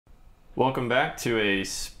Welcome back to a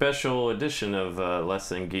special edition of Less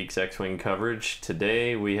Than Geeks X-Wing coverage.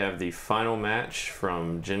 Today we have the final match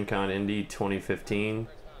from GenCon Indy 2015,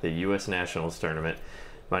 the U.S. Nationals Tournament.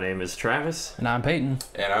 My name is Travis. And I'm Peyton.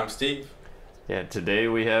 And I'm Steve. Yeah, today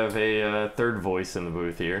we have a third voice in the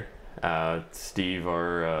booth here. Steve,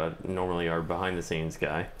 normally our behind-the-scenes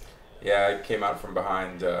guy. Yeah, I came out from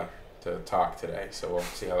behind to talk today, so we'll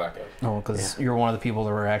see how that goes. Oh, because you're one of the people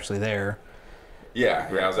that were actually there. Yeah,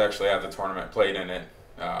 I was actually at the tournament, played in it.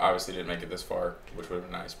 Obviously didn't make it this far, which would have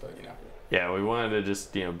been nice, but Yeah, we wanted to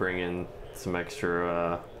just bring in some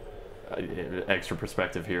extra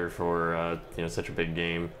perspective here for such a big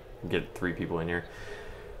game. Get three people in here.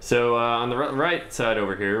 So on the right side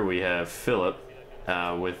over here we have Phillip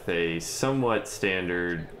with a somewhat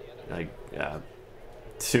standard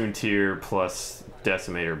Soontir plus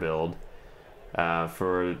Decimator build.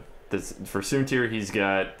 For Soontir, he's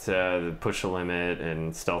got the push the limit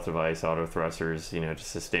and stealth device, Autothrusters,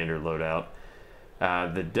 just a standard loadout.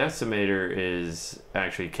 The Decimator is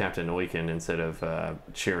actually Captain Oicunn instead of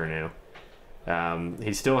Chiranu.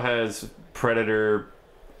 He still has Predator,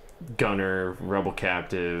 Gunner, Rebel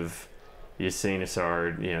Captive, Ysanne,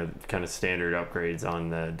 Isard, kind of standard upgrades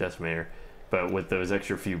on the Decimator. But with those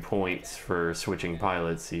extra few points for switching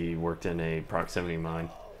pilots, he worked in a proximity mine.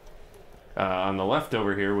 On the left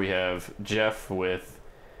over here, we have Jeff with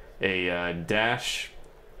a Dash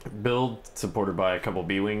build supported by a couple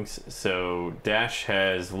B-Wings. So Dash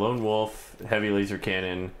has Lone Wolf, Heavy Laser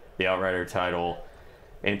Cannon, the Outrider title,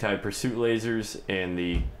 anti-pursuit lasers, and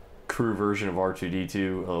the crew version of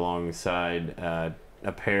R2-D2 alongside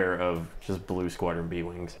a pair of just blue Squadron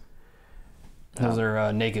B-Wings. Those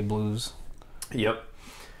are naked blues. Yep.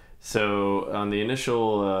 So on the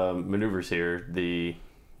initial maneuvers here, the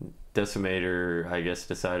Decimator, I guess,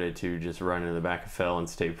 decided to just run in the back of Fell and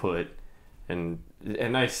stay put. And a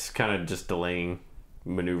nice kind of just delaying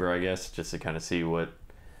maneuver, I guess, just to kind of see what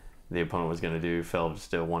the opponent was going to do. Fell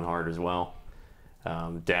just did one hard as well.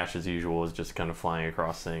 Dash, as usual, is just kind of flying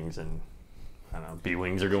across things. And, I don't know,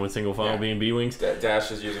 B-Wings are going single file, being B-Wings. Dash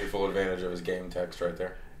is using full advantage of his game text right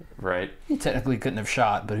there. Right. He technically couldn't have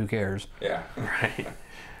shot, but who cares? Yeah. Right.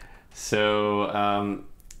 So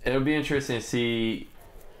it'll be interesting to see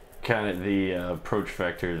kind of the approach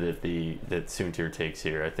vector that Soontir takes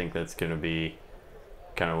here. I think that's going to be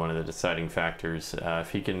kind of one of the deciding factors.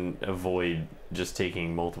 If he can avoid just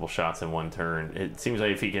taking multiple shots in one turn, it seems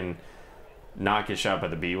like if he can not get shot by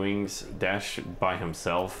the B-Wings, Dash by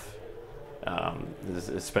himself,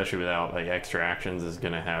 especially without extra actions, is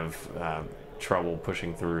going to have trouble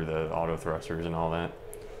pushing through the Autothrusters and all that.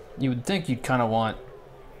 You would think you'd kind of want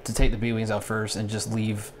to take the B-Wings out first and just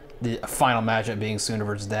leave the final matchup being Soontir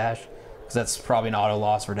versus Dash, because that's probably an auto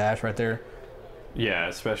loss for Dash right there. Yeah,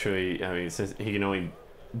 especially, since he can only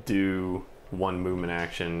do one movement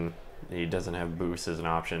action, he doesn't have boost as an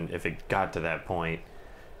option. If it got to that point,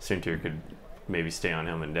 Soontir could maybe stay on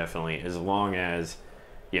him indefinitely, as long as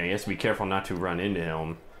he has to be careful not to run into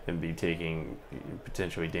him and be taking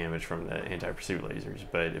potentially damage from the anti-pursuit lasers.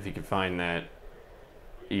 But if you can find that,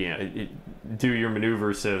 do your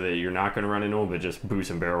maneuver so that you're not going to run into him, but just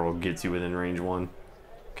boost and barrel gets you within range one,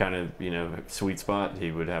 kind of, sweet spot,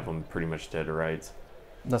 he would have them pretty much dead to rights.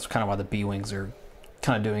 That's kind of why the B-Wings are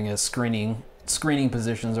kind of doing a screening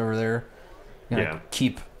positions over there.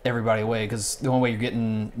 Keep everybody away, because the only way you're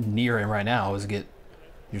getting near him right now is get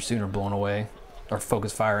your Soontir blown away, or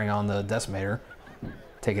focus firing on the Decimator.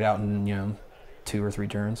 Take it out in 2 or 3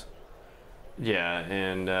 turns. Yeah,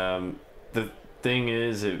 and the thing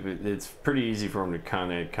is, it's pretty easy for him to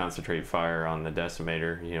kind of concentrate fire on the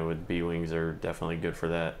Decimator. With B-Wings are definitely good for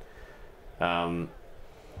that. I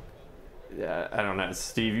don't know,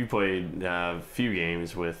 Steve, you played a few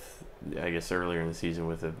games with, I guess earlier in the season,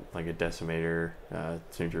 with a Decimator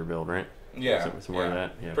Soontir build, right? Yeah, some more of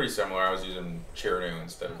that. Yeah, pretty similar. I was using Chiranu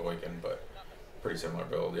instead of Oicunn, but pretty similar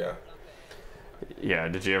build. Yeah,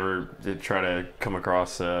 did you ever try to come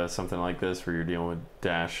across something like this where you're dealing with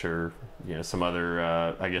Dash or some other,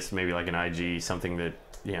 I guess maybe like an IG, something that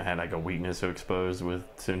had a weakness exposed with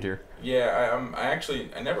Soontir? Yeah,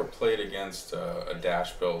 I never played against a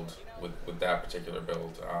Dash build with that particular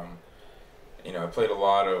build. I played a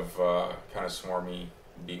lot of kind of swarmy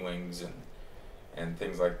B-Wings and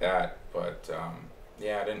things like that, but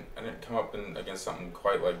I didn't come up against something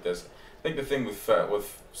quite like this. I think the thing with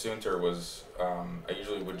Soontir was I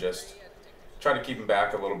usually would just try to keep him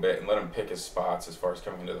back a little bit and let him pick his spots as far as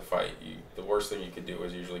coming into the fight. The worst thing you could do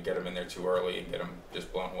is usually get him in there too early and get him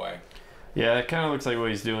just blown away. Yeah, it kind of looks like what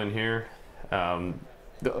he's doing here.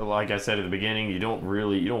 Like I said at the beginning, you don't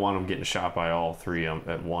want him getting shot by all three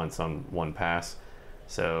at once on one pass.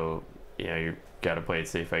 So you got to play it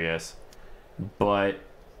safe, I guess. But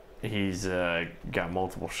he's got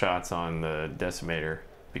multiple shots on the Decimator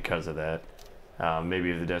because of that.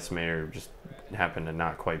 Maybe if the Decimator just happened to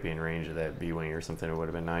not quite be in range of that B-Wing or something, it would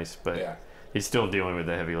have been nice. But he's still dealing with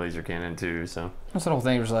the heavy laser cannon too, so. That's the whole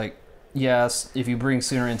thing. It was like, yes, if you bring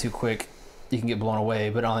Soontir in too quick, you can get blown away.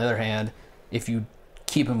 But on the other hand, if you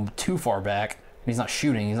keep him too far back, he's not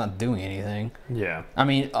shooting, he's not doing anything. Yeah. I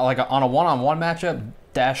mean, like on a one-on-one matchup,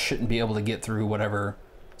 Dash shouldn't be able to get through whatever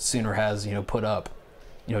Soontir has, put up,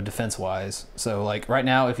 defense-wise. So, like, right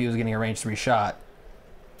now, if he was getting a range 3 shot,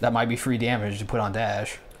 that might be free damage to put on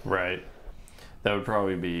Dash. Right. That would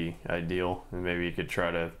probably be ideal. And maybe you could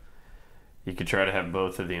try to have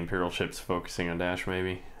both of the Imperial ships focusing on Dash,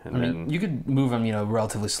 maybe. And then you could move him,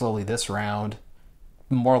 relatively slowly this round,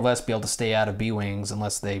 more or less be able to stay out of B-Wings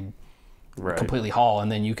unless they completely haul,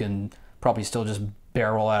 and then you can probably still just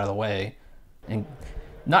barrel out of the way. And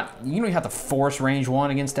you don't have to force range 1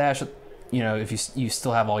 against Dash. If you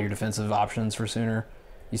still have all your defensive options for Soontir,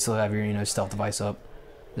 you still have your stealth device up.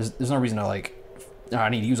 There's no reason to I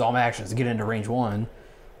need to use all my actions to get into range 1.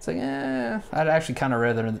 It's like, I'd actually kind of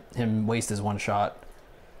rather him waste his 1 shot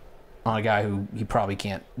on a guy who he probably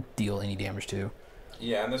can't deal any damage to.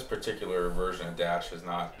 Yeah, and this particular version of Dash is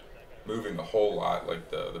not moving a whole lot like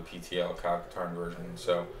the PTL Katarn version.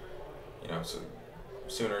 So, so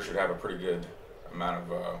Soontir should have a pretty good amount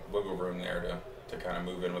of wiggle room there to kind of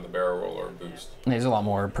move in with a barrel roll or a boost. And he's a lot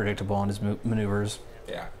more predictable in his maneuvers.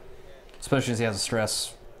 Yeah. Especially as he has a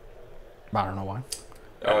stress. I don't know why.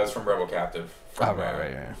 Oh, it's from Rebel Captive. From,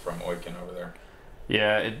 right. From Oicunn over there.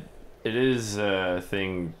 Yeah, it is a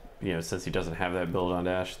thing, since he doesn't have that build on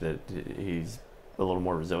Dash, that he's a little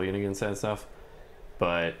more resilient against that stuff.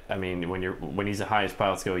 But, I mean, when he's the highest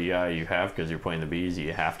pilot skill you have, because you're playing the Bs,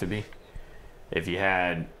 you have to be. If you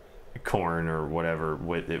had Corn or whatever,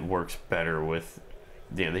 it works better with,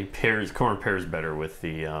 Corn pairs better with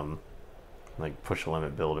the, push the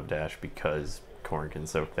limit build of Dash, because Corn can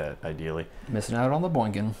soak that ideally. Missing out on the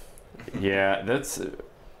boinking. Yeah, that's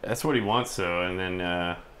what he wants, though, and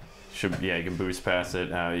then he can boost past it.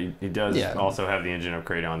 He does also have the engine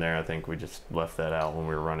upgrade on there. I think we just left that out when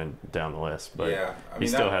we were running down the list, but he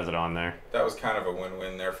still has it on there. That was kind of a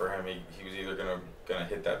win-win there for him. He was either gonna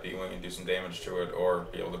hit that B-Wing and do some damage to it, or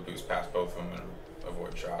be able to boost past both of them and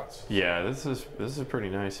avoid shots. Yeah, this is pretty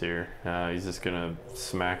nice here. He's just gonna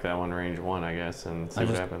smack that one range 1, I guess, and see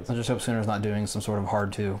what happens. I just hope Soontir's not doing some sort of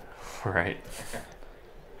hard 2. Right.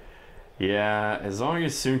 Yeah, as long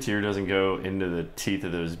as Soontir doesn't go into the teeth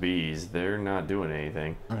of those bees, they're not doing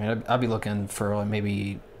anything. I mean, I'd be looking for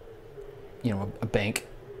maybe, a bank,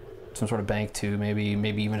 some sort of bank too, maybe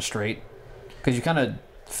even a straight, because you kind of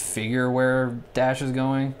figure where Dash is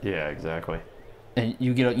going. Yeah, exactly. And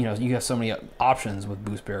you get, you have so many options with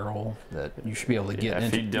boost barrel that you should be able to get into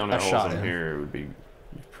if he don't have a shot holes in in here, it would be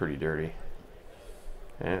pretty dirty.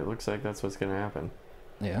 And it looks like that's what's going to happen.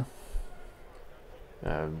 Yeah.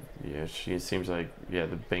 She seems like the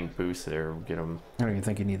bank boost there will get him. I don't even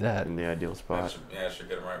think you need that in the ideal spot. It should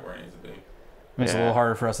get him right where he needs to be. It's a little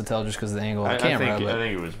harder for us to tell just because of the angle of the camera. I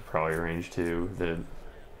think it was probably range 2.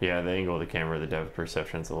 The angle of the camera, the depth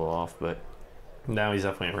perception's a little off, but now he's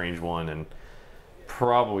definitely at range 1 and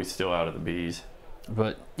probably still out of the bees.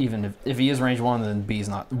 But even if he is range 1, then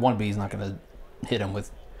one B is not going to hit him with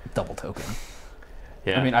double token.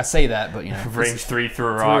 Yeah. I mean, I say that, but range 3 through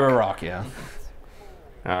a rock. Through a rock, yeah.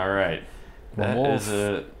 All right. That is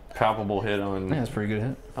a palpable hit on. Yeah, that's a pretty good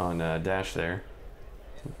hit on Dash there.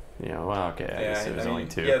 Okay. I guess it was only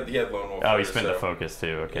 2. He had Lone Wolf. Oh, he spent the focus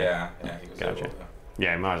too. Okay. Yeah, he was gotcha. able to.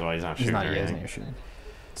 Yeah, he might as well. He's not shooting. He's not shooting.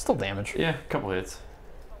 Still damage. Yeah, a couple hits.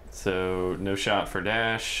 So no shot for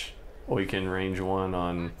Dash. Oicunn range 1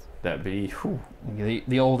 on that B. Whew.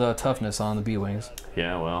 The old toughness on the B-Wings.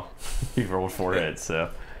 Yeah, well, he rolled 4 hits,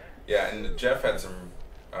 so. Yeah, and Jeff had some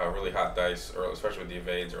really hot dice, especially with the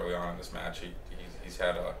evades early on in this match. He's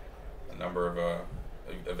had a number of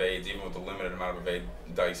evades, even with the limited amount of evade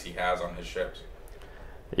dice he has on his ships.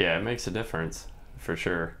 Yeah, it makes a difference, for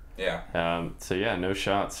sure. Yeah. No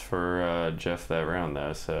shots for Jeff that round,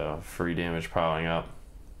 though, so free damage piling up.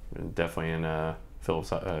 Definitely in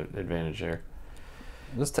Philip's advantage there.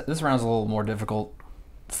 This round's a little more difficult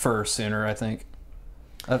for Soontir, I think.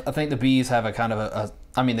 I think the Bees have a kind of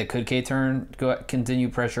they could K-turn, continue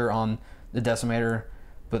pressure on the Decimator,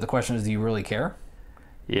 but the question is, do you really care?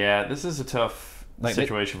 Yeah, this is a tough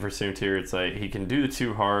situation for Soontir. It's like he can do the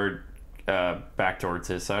 2 hard back towards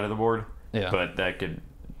his side of the board, but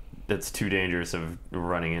that's too dangerous of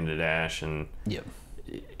running into Dash and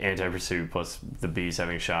anti-pursuit plus the Bees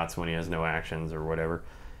having shots when he has no actions or whatever.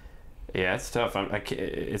 Yeah, it's tough.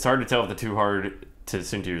 It's hard to tell if the too hard to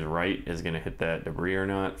Soontir's right is going to hit that debris or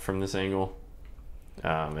not from this angle.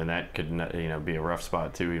 And that could be a rough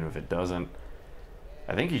spot too, even if it doesn't.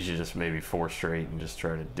 I think he should just maybe 4 straight and just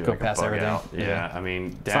try to do Go like past a bug everything. out. Yeah, I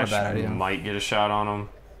mean, Dash might get a shot on him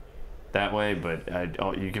that way, but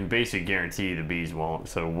you can basically guarantee the bees won't.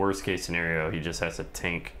 So worst case scenario, he just has to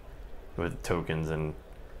tank with tokens and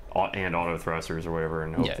auto thrusters or whatever,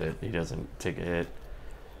 and hope that he doesn't take a hit.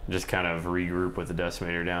 Just kind of regroup with the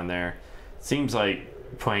decimator down there. Seems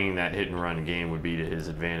like playing that hit and run game would be to his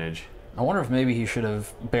advantage. I wonder if maybe he should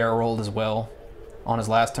have barrel rolled as well on his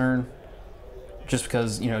last turn, just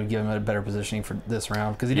because give him a better positioning for this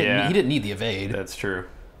round, because he didn't need the evade. That's true.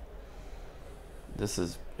 This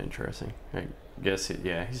is interesting. I guess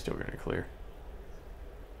he's still gonna clear.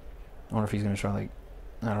 I wonder if he's gonna try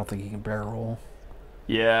I don't think he can barrel roll.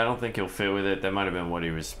 Yeah, I don't think he'll fit with it. That might have been what he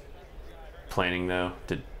was planning though,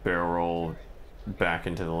 to barrel roll back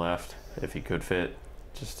into the left if he could fit,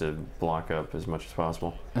 just to block up as much as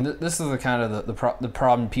possible. And this is the kind of the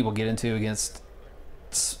problem people get into against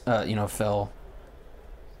Phil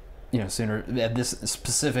sooner at this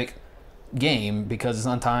specific game, because it's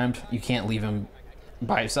untimed. You can't leave him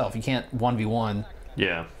by himself. You can't 1v1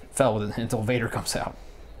 Phil until Vader comes out.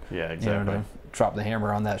 Yeah, exactly. To drop the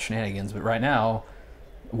hammer on that shenanigans. But right now,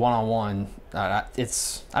 one-on-one, I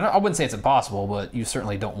wouldn't say it's impossible, but you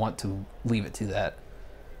certainly don't want to leave it to that.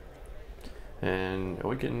 And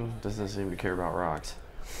Oicunn doesn't seem to care about rocks.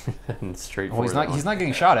 And straightforward. Well, he's not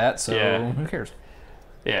getting shot at, so who cares?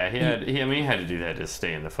 Yeah, he had to do that to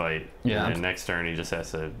stay in the fight. Yeah. And then next turn he just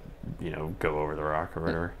has to, go over the rock or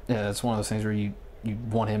whatever. Yeah, it's one of those things where you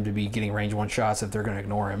want him to be getting range 1 shots if they're going to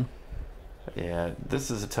ignore him. Yeah,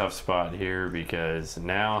 this is a tough spot here because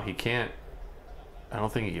now he can't. I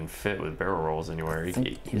don't think he can fit with barrel rolls anywhere. He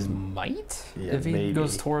might if he maybe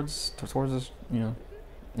goes towards us. Yeah,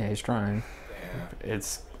 he's trying.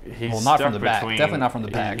 He's not stuck from the back. between, Definitely not from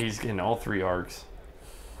the back. He's in all 3 arcs.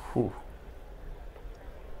 Whew.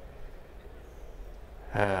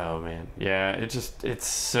 Oh man, yeah. It's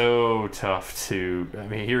so tough to. I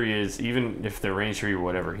mean, here he is. Even if they're range 3 or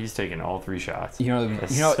whatever, he's taking all 3 shots.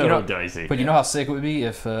 It's so dicey. But you know how sick it would be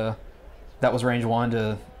if that was range 1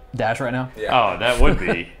 to dash right now. Yeah. Oh, that would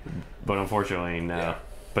be. But unfortunately, no. Yeah.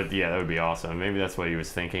 But that would be awesome. Maybe that's what he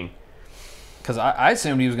was thinking. Because I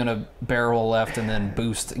assumed he was going to barrel left and then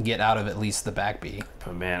boost and get out of at least the back B.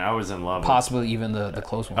 But man, I was in love. Possibly even the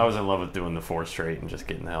close one. I was in love with doing the 4 straight and just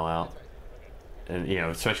getting the hell out. And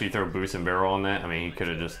especially throw boost and barrel on that. I mean, he could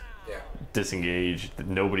have just disengaged.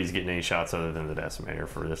 Nobody's getting any shots other than the decimator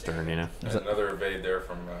for this turn. There's another evade there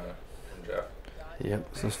from Jeff. Yep.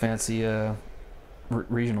 So those fancy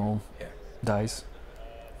regional dice.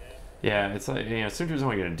 Yeah, it's like Soontir's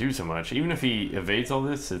only going to do so much. Even if he evades all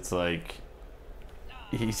this, it's like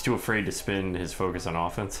he's too afraid to spend his focus on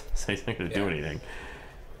offense, so he's not going to do anything.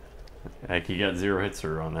 Like he got 0 hits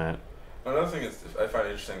through on that. Another thing I find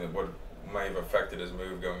interesting that what might have affected his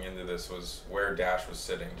move going into this was where Dash was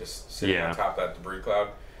sitting, just sitting on top of that debris cloud.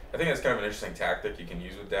 I think that's kind of an interesting tactic you can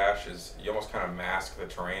use with Dash, is you almost kind of mask the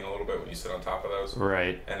terrain a little bit when you sit on top of those.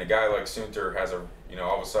 Right. And a guy like Soontir has all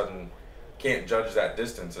of a sudden can't judge that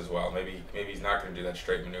distance as well. Maybe he's not going to do that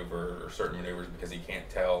straight maneuver or certain maneuvers because he can't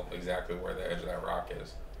tell exactly where the edge of that rock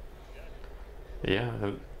is. Yeah,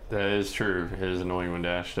 that is true. It is annoying when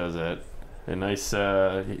Dash does that. A nice,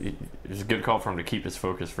 it was a good call for him to keep his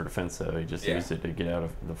focus for defense, though. He just used it to get out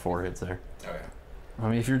of the 4 hits there. Oh, yeah. I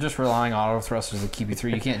mean, if you're just relying on auto thrusters to keep you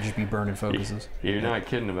through, you can't just be burning focuses. You're not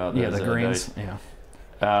kidding about those. Yeah, the greens.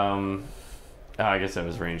 Dice. I guess that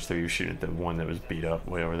was range 3. You shoot at the one that was beat up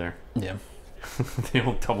way over there. Yeah. The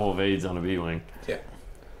old double evades on a B-wing. Yeah.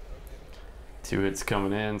 2 hits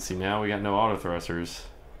coming in. See, now we got no auto thrusters.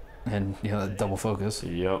 And, double focus.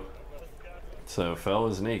 Yep. So, Fell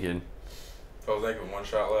is naked. Fell's naked with 1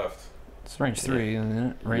 shot left. It's range 3, isn't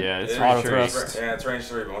it? It's auto range thrust. Yeah, it's range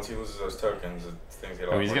 3, but once he loses those tokens, things get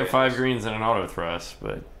a lot he's more got 5 dangerous. greens and an auto thrust,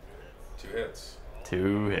 but 2 hits.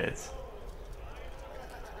 2 hits.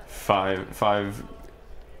 5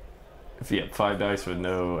 dice with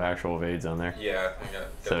no actual evades on there. Yeah,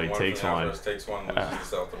 so he takes 1. Takes 1, loses the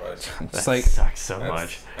stealth device. It's that sucks so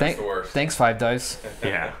much. That's the worst. Thanks, 5 dice.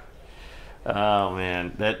 Yeah. Oh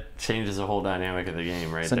man, that changes the whole dynamic of the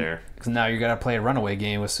game there. Because now you got to play a runaway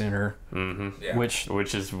game with Soontir, Yeah.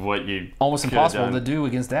 which is what you almost impossible to do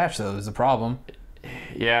against Dash. Though is the problem.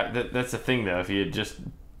 Yeah, that's the thing though. If you had just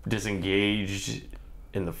disengaged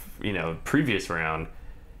in the previous round,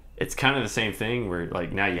 it's kind of the same thing. Where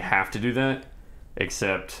like now you have to do that,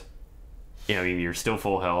 except you're still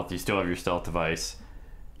full health. You still have your stealth device.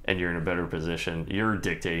 and you're in a better position. You're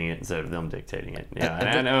dictating it instead of them dictating it. Yeah, and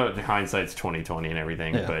I know hindsight's 20/20 and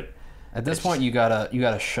everything, but at this point, you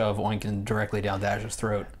gotta shove Oicunn directly down Dash's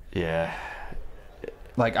throat. Yeah.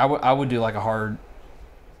 Like I would do like a hard,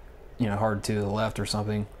 hard 2 to the left or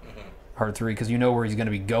something, hard 3, because you know where he's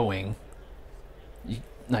gonna be going.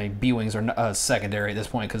 B-wings are secondary at this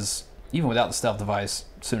point, because even without the stealth device,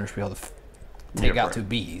 Sooner should be able to take out 2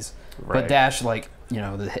 Bs. Right. But Dash, the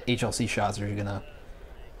HLC shots are gonna.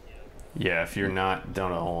 Yeah, if you're not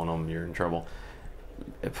down a hole in them, you're in trouble.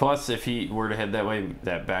 Plus, if he were to head that way,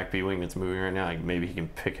 that back B-wing that's moving right now, like maybe he can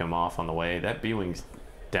pick him off on the way. That B-wing's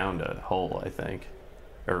down to hull, I think,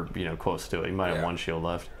 or close to it. He might have 1 shield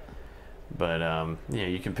left, but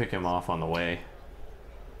you can pick him off on the way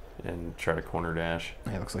and try to corner Dash.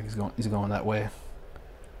 Yeah, it looks like he's going that way.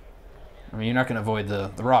 I mean, you're not going to avoid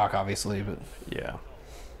the rock, obviously, but yeah.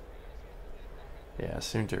 Yeah,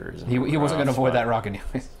 Soontir is. He wasn't going to avoid that rock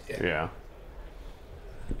anyway. Yeah.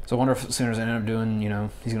 So I wonder if Soontir's going to end up doing,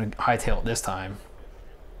 he's going to hightail it this time.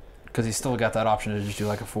 Because he's still got that option to just do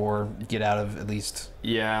like a 4, get out of at least.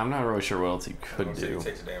 Yeah, I'm not really sure what else he could do. He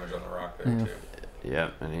takes damage on the rock there, too.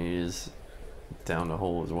 Yep, and he's down the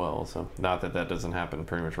hole as well. So not that doesn't happen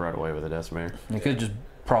pretty much right away with a decimator. He could just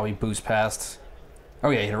probably boost past.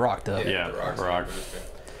 Oh, yeah, he rocked up. Yeah, rock.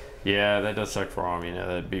 Yeah, that does suck for him.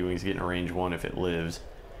 That B-wing's getting a range 1 if it lives.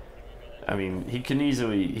 I mean, he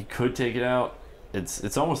could take it out.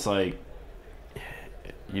 It's almost like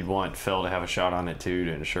you'd want Fell to have a shot on it too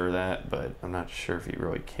to ensure that, but I'm not sure if he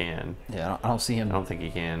really can. Yeah, I don't see him. I don't think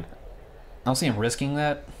he can. I don't see him risking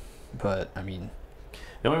that, but I mean,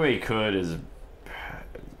 the only way he could is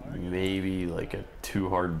maybe like a 2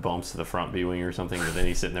 hard bumps to the front B-wing or something, but then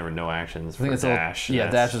he's sitting there with no actions for Dash.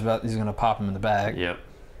 Dash is he's going to pop him in the back. Yep.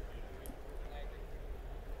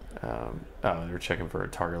 They're checking for a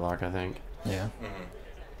target lock, I think. Yeah.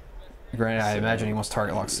 Granted, I imagine he wants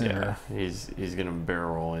target lock sooner. Yeah, he's gonna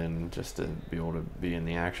barrel roll in just to be able to be in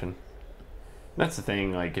the action. That's the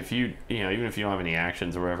thing. Like if even if you don't have any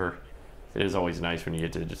actions or whatever, it is always nice when you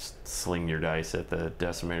get to just sling your dice at the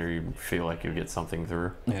decimator. You feel like you get something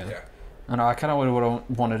through. Yeah. I know. I kind of would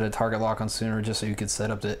have wanted a target lock on Sooner just so you could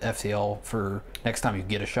set up the FTL for next time you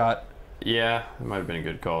get a shot. Yeah, it might have been a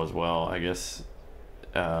good call as well. I guess.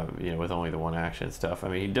 With only the 1 action stuff. I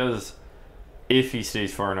mean, he does. If he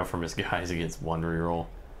stays far enough from his guys, he gets 1 reroll.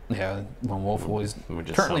 Yeah, Lone Wolf was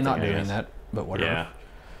currently not doing that, but whatever. Yeah.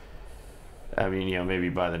 I mean, maybe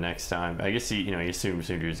by the next time. I guess he assumes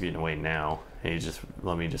Soontir's getting away now. And he's just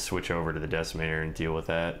let me just switch over to the decimator and deal with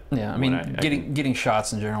that. Yeah, I mean, getting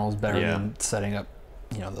shots in general is better than setting up,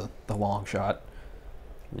 the long shot.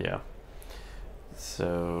 Yeah.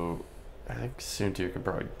 So, I think Soontir could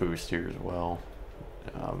probably boost here as well.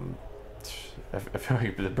 I feel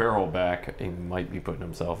like the barrel back, he might be putting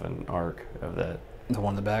himself in arc of that. The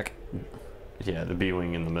one in the back? Yeah, the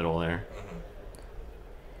B-wing in the middle there.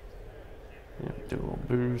 Yeah, do a little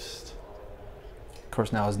boost. Of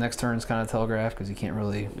course, now his next turn is kind of telegraphed because he can't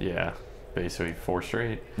really. Yeah, basically 4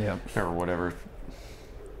 straight. Yeah. Or whatever,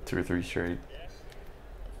 2 or 3 straight.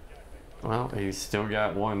 Well, he's still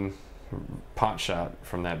got 1 pot shot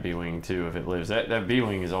from that B-wing too. If it lives, that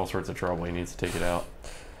B-wing is all sorts of trouble. He needs to take it out.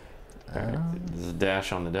 All right, there's a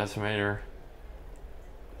dash on the decimator,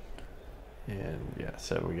 and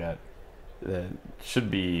so we got that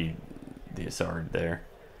should be the Isard there.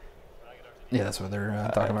 Yeah, that's what they're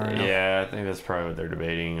talking about right now. Yeah, I think that's probably what they're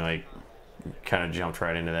debating. Like, kind of jumped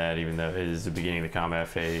right into that, even though it is the beginning of the combat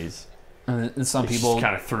phase. And some people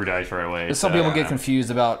kind of threw dice right away. Some people get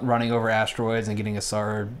confused about running over asteroids and getting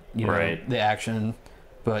Isard, the action.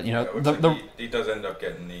 But he does end up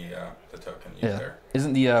getting the token used there.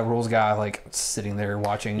 Isn't the rules guy like sitting there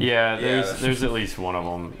watching? Yeah, there's at least one of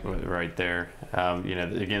them right there.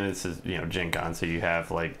 Again, this is GenCon, so you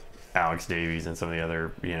have like Alex Davies and some of the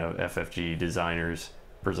other FFG designers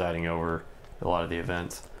presiding over a lot of the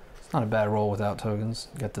events. It's not a bad roll without tokens.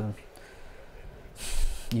 Got the.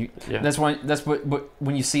 That's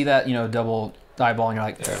when you see that double eyeball and you're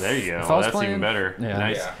like, there you go. Well, that's even better. Yeah.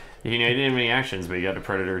 Nice. Yeah. He didn't have any actions, but he got a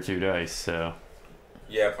Predator 2 dice. So.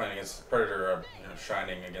 Yeah, playing against Predator,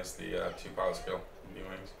 shining against the 2 pilot skill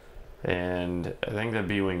B-wings. And I think that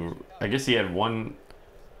B-wing, I guess he had one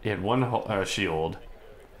shield,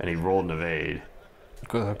 and he rolled an evade.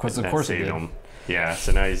 Because of course he did. Him. Yeah,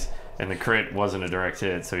 so now and the crit wasn't a direct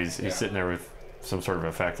hit, so he's sitting there with some sort of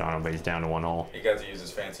effect on him, but he's down to 1 hull. He got to use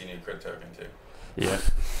his fancy new crit token too. Yeah.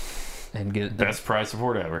 And get best prize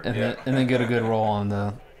support ever. And then get a good roll on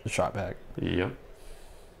the shot back. Yep.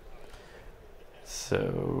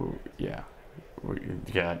 So we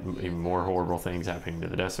got even more horrible things happening to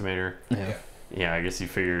the decimator. Yeah. yeah, I guess you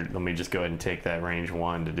figured let me just go ahead and take that range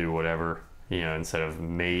 1 to do whatever, instead of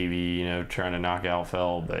maybe, trying to knock out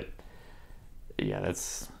Fel. But yeah,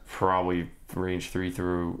 that's probably range 3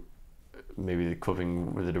 through maybe the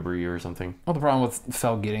clipping with the debris or something. Well, the problem with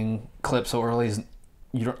Fel getting clipped so early is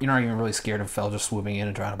you're not even really scared of Fel just swooping in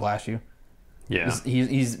and trying to blast you. Yeah.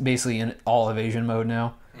 He's basically in all evasion mode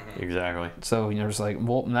now. Mm-hmm. Exactly. So, just like,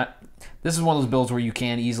 well, this is one of those builds where you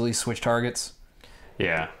can easily switch targets.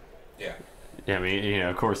 Yeah. Yeah. Yeah, I mean,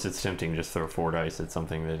 of course it's tempting to just throw 4 dice at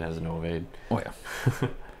something that has no evade. Oh, yeah.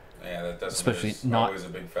 Yeah, that doesn't Especially is not always a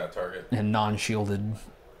big fat target. And non-shielded.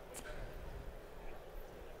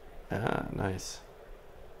 Ah, nice.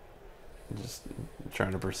 Just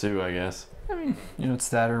trying to pursue, I guess. I mean, it's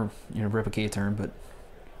that or, rip a K turn, but...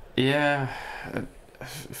 Yeah, it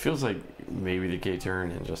feels like maybe the K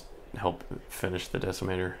turn and just help finish the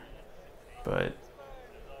decimator. But,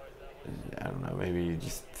 I don't know, maybe he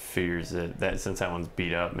just figures that since that one's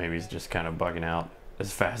beat up, maybe he's just kind of bugging out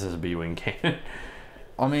as fast as a B-Wing can.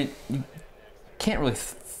 I mean, you can't really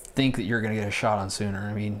think that you're going to get a shot on Soontir.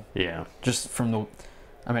 I mean, yeah. Just from the...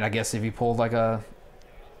 I mean, I guess if he pulled like a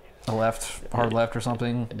hard left or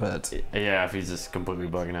something, but... Yeah, if he's just completely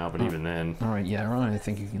bugging out, but even then... All right, yeah, I don't really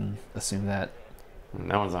think you can assume that.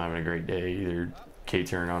 That one's not having a great day either.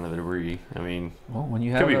 K-turn onto the debris. I mean, well, when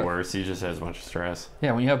you have could be worse. He just has a bunch of stress.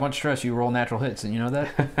 Yeah, when you have a bunch of stress, you roll natural hits, and you know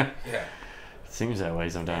that? Yeah. It seems that way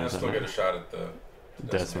sometimes. Yeah, still get a shot at the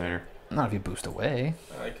decimator. Not if you boost away.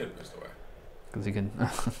 He could boost away. Because he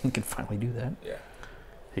can finally do that. Yeah.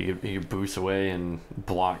 He could boost away and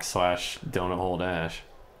block / donut hole dash.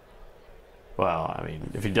 Well, I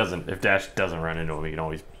mean, if Dash doesn't run into him, he can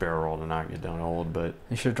always barrel roll to not get donut holed, but...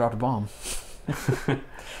 He should have dropped a bomb.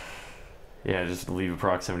 Yeah, just leave a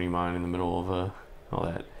proximity mine in the middle of all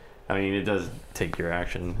that. I mean, it does take your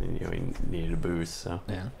action, and you needed a boost, so...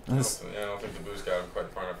 Yeah. I don't think the boost got him quite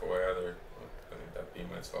far enough away either. I think that beam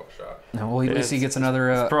might stop a shot. No, well, at least he gets another...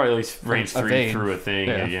 it's probably at least range 3 evade. through a thing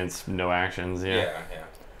against no actions, yeah. Yeah.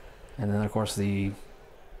 And then, of course, the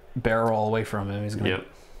barrel all away from him. He's going to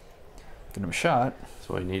get him a shot. That's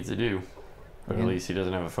what he needs to do. But at least he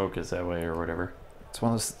doesn't have a focus that way or whatever. It's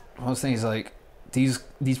one of those things like, these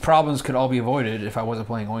problems could all be avoided if I wasn't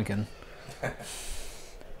playing Oicunn.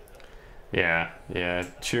 Yeah.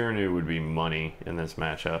 Chiranu would be money in this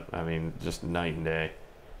matchup. I mean, just night and day.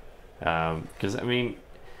 Because, I mean...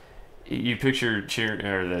 You picture the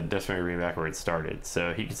Decimator being back where it started.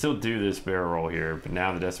 So he can still do this barrel roll here, but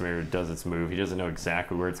now the Decimator does its move. He doesn't know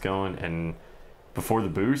exactly where it's going. And before the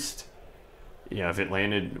boost, if it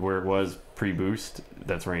landed where it was pre-boost,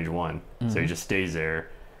 that's range 1. Mm-hmm. So he just stays there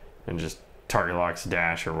and just target locks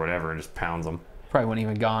Dash or whatever and just pounds them. Probably wouldn't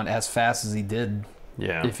even gone as fast as he did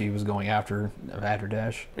if he was going after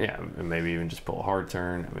Dash. Yeah, and maybe even just pull a hard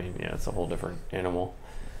turn. I mean, it's a whole different animal.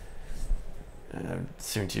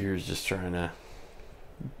 Soontir is just trying to,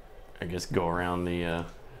 I guess, go around the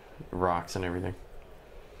rocks and everything.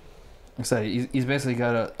 Like I said, he's basically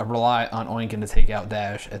got to rely on Oicunn to take out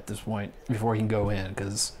Dash at this point before he can go in,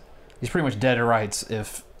 because he's pretty much dead to rights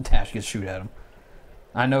if Dash gets shoot at him.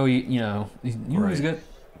 I know he's got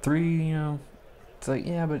 3. It's like,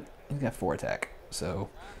 yeah, but he's got 4 attack, so.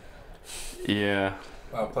 Yeah.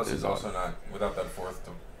 Well, plus he's also not without that fourth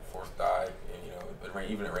die.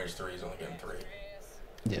 Even at range 3, he's only getting 3.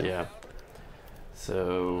 Yeah.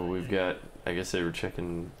 So we've got. I guess they were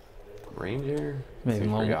checking range here. Maybe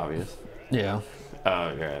seems pretty obvious. Yeah.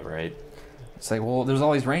 Oh yeah, right. It's like, well, there's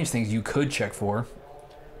all these range things you could check for.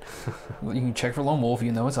 You can check for Lone Wolf,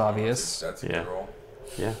 it's obvious. That's a good roll.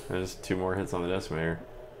 Yeah, there's 2 more hits on the Decimator.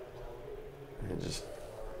 And just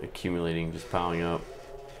accumulating, just piling up.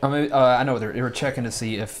 I know they were checking to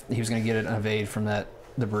see if he was going to get an evade from that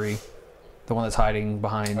debris. The one that's hiding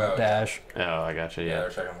behind Dash. Oh, I gotcha, Yeah, they're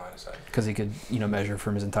checking line of sight. Because he could, measure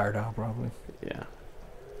from his entire dial, probably. Yeah.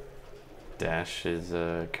 Dash is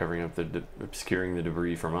covering up obscuring the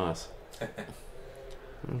debris from us.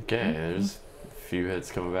 Okay, there's a few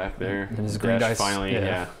hits coming back there. And his green dice finally,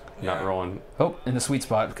 not rolling. Oh, in the sweet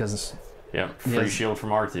spot because... Yep, free shield from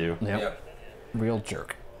R2. Yep. Real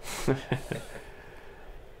jerk. We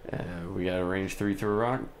got a range 3 through a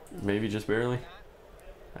rock, maybe just barely.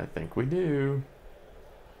 I think we do.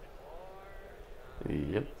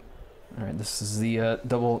 Yep. All right, this is the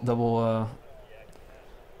double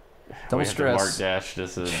stress. Mark Dash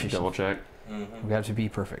just a double check. Mm-hmm. We have to be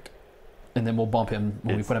perfect, and then we'll bump him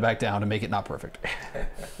when we put it back down to make it not perfect.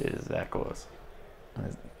 It is that close.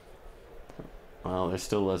 Well, there's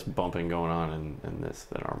still less bumping going on in this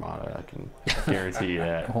than Armada. I can guarantee you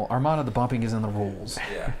that. Well, Armada, the bumping is in the rules.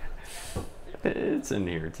 Yeah. It's in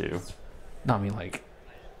here too. No, I mean like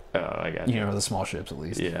Oh, I got You know, the small ships at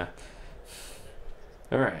least. Yeah.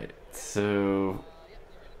 All right. So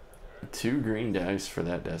 2 green dice for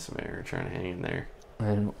that decimator, trying to hang in there.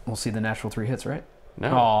 And we'll see the natural 3 hits, right?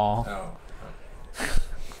 No. Aw. Oh.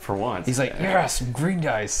 For once. He's like, yes, green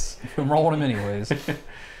dice. I'm rolling them anyways.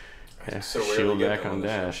 Yeah, So rarely shield get back them on on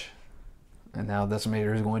this dash. And now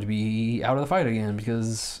Decimator is going to be out of the fight again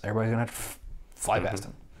because everybody's going to have to fly past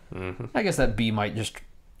him. Mm-hmm. I guess that B might just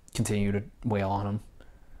continue to wail on him.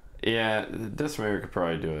 Yeah, the decimator could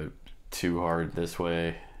probably do it too hard this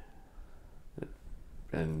way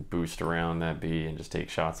and boost around that B and just take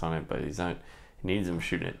shots on it, but he's not. He needs him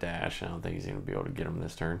shooting at dash. I don't think he's going to be able to get him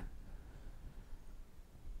this turn.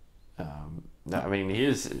 I mean, he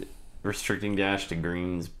is restricting dash to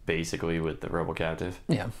greens basically with the Rebel Captive.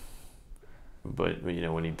 Yeah. But, you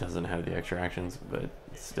know, when he doesn't have the extra actions, but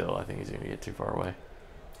still, I think he's going to get too far away.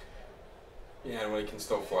 Yeah, and when he can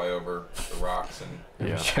still fly over the rocks and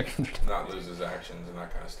not lose his actions and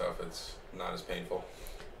that kind of stuff, it's not as painful.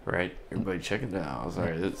 Right? Everybody check it out.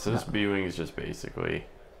 Sorry, this B-Wing is just basically...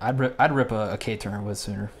 I'd rip a K-turn with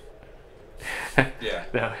Sooner. Yeah.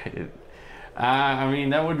 No, I mean,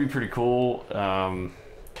 that would be pretty cool.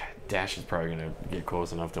 Dash is probably going to get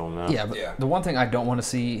close enough to him now. Yeah, but the one thing I don't want to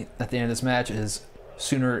see at the end of this match is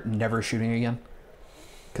Sooner never shooting again.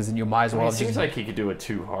 Because then you might as well... It seems like he could do it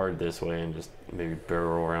too hard this way and just maybe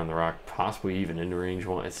barrel around the rock, possibly even into range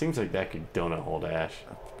 1. It seems like that could donut hole dash.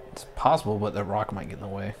 It's possible, but the rock might get in the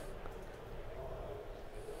way.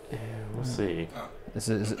 Yeah, we'll see.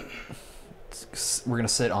 We're going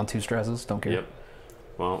to sit on 2 stresses, don't care. Yep.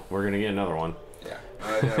 Well, we're going to get another one. Yeah.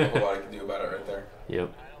 I didn't have a whole lot I can do about it right there.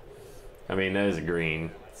 Yep. I mean, that is a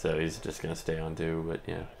green, so he's just going to stay on 2, but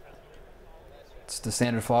yeah. It's the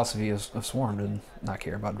standard philosophy of Swarm to not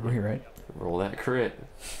care about debris, right? Roll that crit.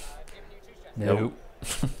 Nope.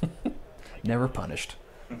 Never punished.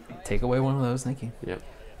 Take away one of those, thank you. Yep.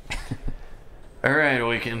 All right,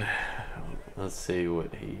 Oicunn. Let's see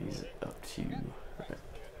what he's up to.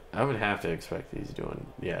 I would have to expect he's doing,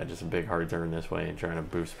 just a big hard turn this way and trying to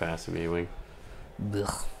boost past the B-Wing. I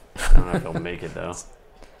don't know if he'll make it, though.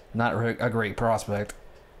 Not a great prospect.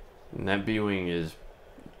 And that B-Wing is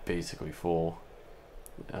basically full.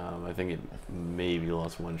 I think it maybe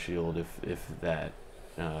lost 1 shield, if that,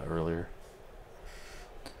 earlier.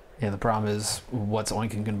 Yeah, the problem is, what's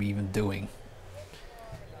Oicunn going to be even doing?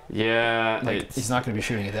 Yeah. He's not going to be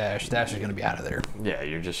shooting a dash. Dash is going to be out of there. Yeah,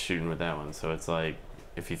 you're just shooting with that one. So it's like,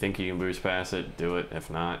 if you think you can boost past it, do it.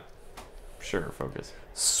 If not, sure, focus.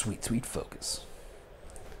 Sweet, sweet focus.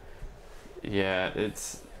 Yeah,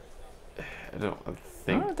 I don't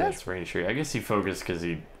think that's range 3. I guess he focused because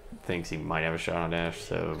he thinks he might have a shot on dash.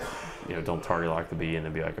 So, don't target lock the B and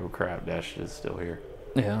then be like, oh crap, dash is still here.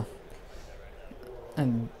 Yeah.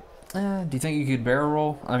 And do you think you could barrel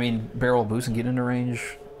roll? I mean, barrel boost and get into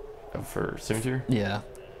range? For Soontir? Yeah.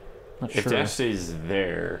 Not If sure. dash stays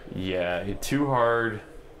there, too hard,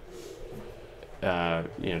 to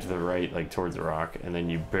the right, like towards the rock, and then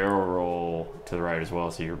you barrel roll to the right as well,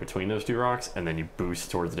 so you're between those 2 rocks, and then you boost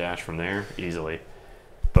towards dash from there easily.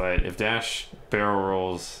 But if dash barrel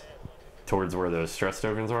rolls towards where those stress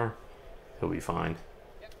tokens are, he'll be fine.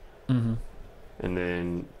 Mm-hmm.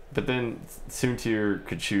 But then Soontir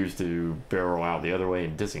could choose to barrel out the other way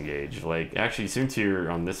and disengage. Like, actually,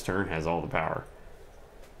 Soontir on this turn has all the power.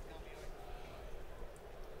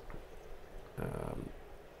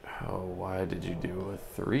 Why did you do a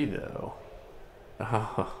 3, though?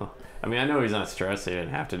 I mean, I know he's not stressed, so he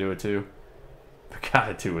didn't have to do a 2. But God,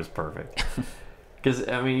 a 2 was perfect. Because,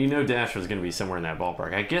 I mean, dash was going to be somewhere in that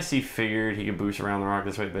ballpark. I guess he figured he could boost around the rock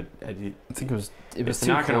this way, but I think it was it's too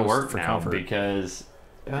not going to work for now comfort. because...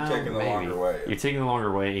 You're taking the longer way. You're taking the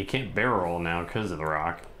longer way. You can't barrel roll now because of the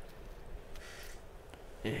rock.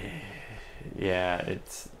 Yeah,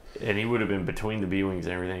 and he would have been between the B-Wings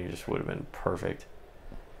and everything. It just would have been perfect.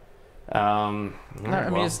 I mean,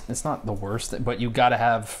 it's not the worst, but you got to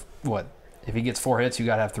have, what? If he gets 4 hits, you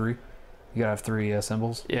got to have 3. You got to have 3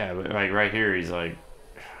 symbols. Yeah, but like right here, he's like,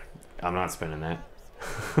 I'm not spending that.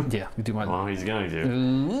 Yeah, you do my... Well, he's going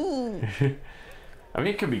to. I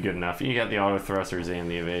mean, it could be good enough. You got the Autothrusters and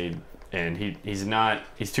the evade, and he's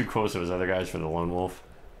too close to his other guys for the lone wolf.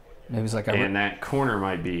 Maybe he's like... And that corner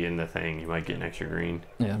might be in the thing. You might get an extra green.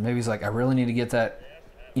 Yeah, maybe he's like, I really need to get that,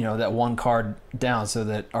 that 1 card down so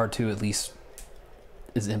that R2 at least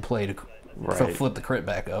is in play to flip the crit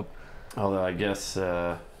back up. Although I guess he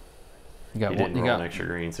didn't roll an extra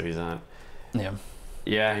green, so he's not. Yeah.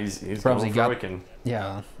 Yeah, he's probably going for Oicunn.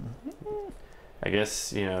 Yeah. I guess,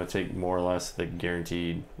 take more or less the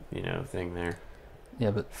guaranteed, thing there. Yeah,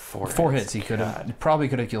 but Four hits he probably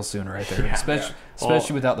could have killed sooner right there, Yeah.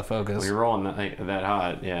 especially without the focus. We were rolling that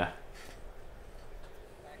hot, yeah.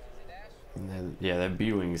 And then, yeah, that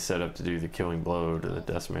B-wing's set up to do the killing blow to the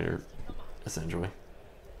decimator, essentially.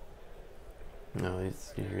 No,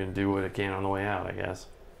 you're going to do what it can on the way out, I guess.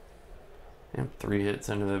 Yeah, 3 hits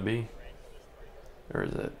into the B. Or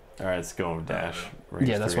is it? All right, it's going with dash.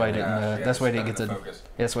 Yeah, that's why I didn't. That's why I didn't get the. Focus.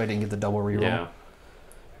 That's why I didn't get the double reroll. Yeah.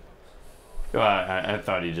 Well, I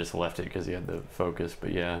thought he just left it because he had the focus,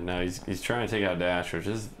 but yeah, no, he's trying to take out dash, which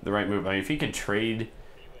is the right move. I mean, if he can trade,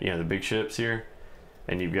 the big ships here,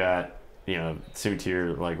 and you've got,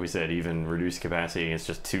 Soontir, like we said, even reduced capacity against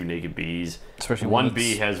just 2 naked Bs. Especially one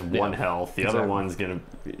B has 1 health, the exactly. other one's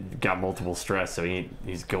got multiple stress, so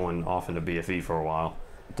he's going off into BFE for a while.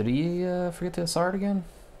 Did he forget to Isard again?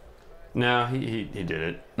 No, he did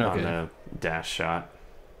it on the dash shot,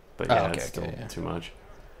 but yeah, it's still too much.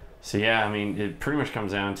 So yeah, I mean, it pretty much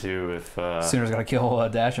comes down to if Sooner's got to kill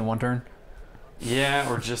dash in 1 turn. Yeah,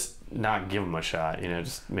 or just not give him a shot.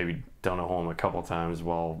 Just maybe donut hole him a couple times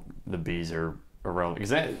while the Bs are irrelevant.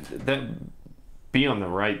 Because that B on the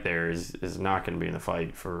right there is not going to be in the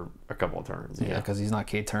fight for a couple of turns. Yeah, because he's not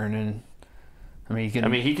K turning. I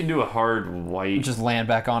mean, he can do a hard white. Just land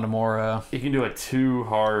back onto more. He can do a 2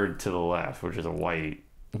 hard to the left, which is a white.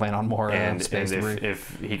 Land on more space. And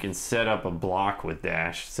if he can set up a block with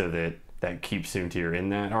dash so that keeps Soontir in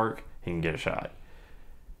that arc, he can get a shot.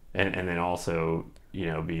 And then also,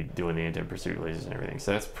 be doing the anti-pursuit lasers and everything.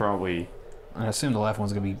 So that's probably... I assume the left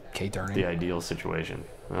one's going to be K turning. The ideal situation.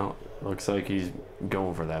 Well, looks like he's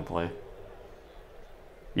going for that play.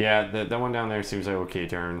 Yeah, that one down there seems like a K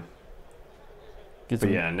turn. But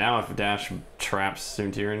yeah, now if dash traps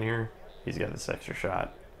Soontir in here, he's got this extra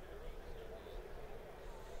shot.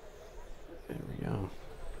 There we go.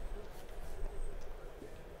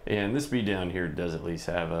 Yeah, and this B down here does at least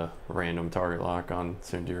have a random target lock on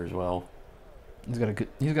Soontir as well. He's got a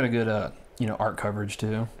good arc coverage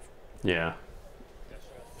too. Yeah.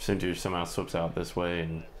 If Soontir somehow slips out this way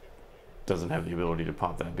and doesn't have the ability to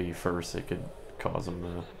pop that B first, it could cause him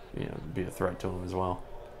to be a threat to him as well.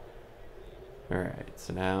 Alright,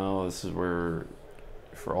 so now this is where,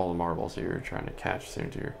 for all the marbles here, trying to catch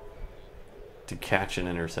Soontir. To catch an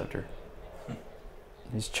interceptor.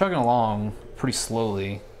 He's chugging along pretty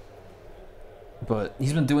slowly, but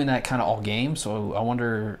he's been doing that kind of all game, so I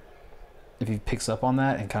wonder if he picks up on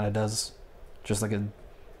that and kind of does just like a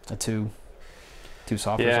two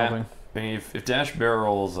soft or something. I mean, if dash barrel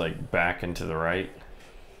rolls like back and to the right,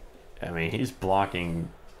 I mean, he's blocking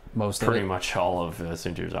pretty much all of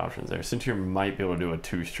Soontir's options there. Soontir might be able to do a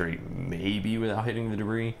 2 straight maybe without hitting the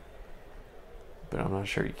debris, but I'm not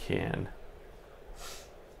sure he can.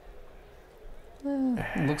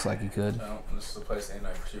 It looks like he could. No, this is a place the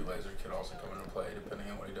anti-pursuit laser could also come into play depending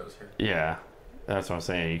on what he does here. Yeah, that's what I'm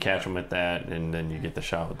saying. You catch him with that, and then you get the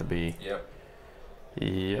shot with the B.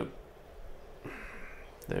 Yep.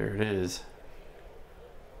 There it is.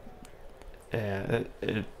 Yeah,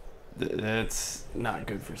 that's not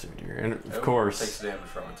good for Soontir. And of course... takes damage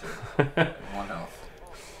from it too. 1 health.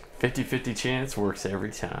 50-50 chance works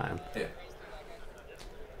every time. Yeah.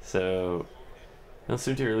 So... Now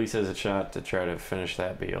Soontir at least has a shot to try to finish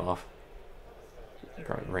that B off.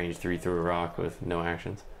 Probably range 3 through a rock with no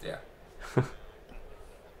actions. Yeah.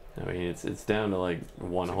 I mean, it's down to like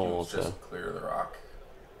 1 hole, so... Just clear the rock.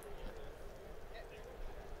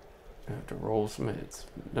 I have to roll some hits.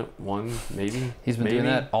 No, 1, maybe? He's been doing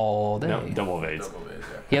that all day. No, double evades.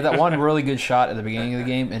 Yeah. He had that one really good shot at the beginning of the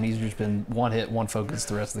game, and he's just been 1 hit, 1 focus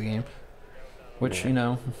the rest of the game. Which,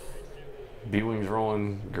 B-Wing's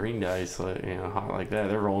rolling green dice, hot like that.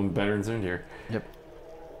 They're rolling better than Soontir. Yep.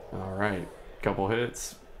 All right. Couple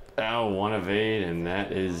hits. Oh, 1 evade, and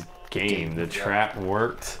that is game. The trap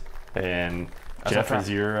worked, and Jeff is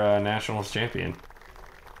your Nationals champion.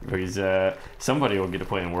 He's somebody will get to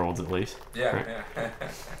play in Worlds at least. Yeah, right? yeah.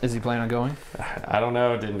 Is he planning on going? I don't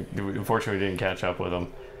know. Unfortunately, didn't catch up with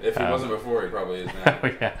him. If he wasn't before, he probably is now.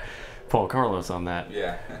 Yeah. Paul Carlos on that.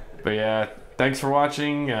 Yeah. But yeah, thanks for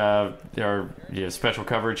watching our special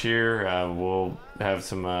coverage here. We'll have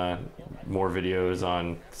some more videos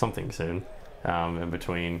on something soon in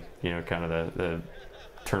between, kind of the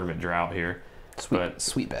tournament drought here.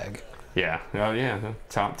 Sweet bag. Yeah. Oh, yeah. The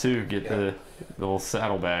top 2 get the little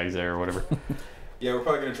saddlebags there or whatever. Yeah, we're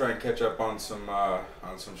probably going to try and catch up on some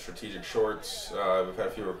strategic shorts. We've had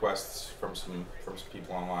a few requests from some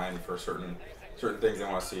people online for certain things they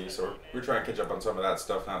want to see, so we're trying to catch up on some of that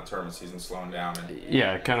stuff now that tournament season's slowing down. And,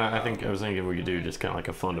 yeah, kind of. I was thinking we could do just kind of like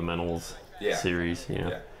a fundamentals series,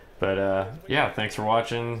 But thanks for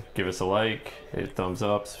watching. Give us a like, hit a thumbs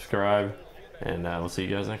up, subscribe. And we'll see you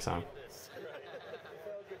guys next time.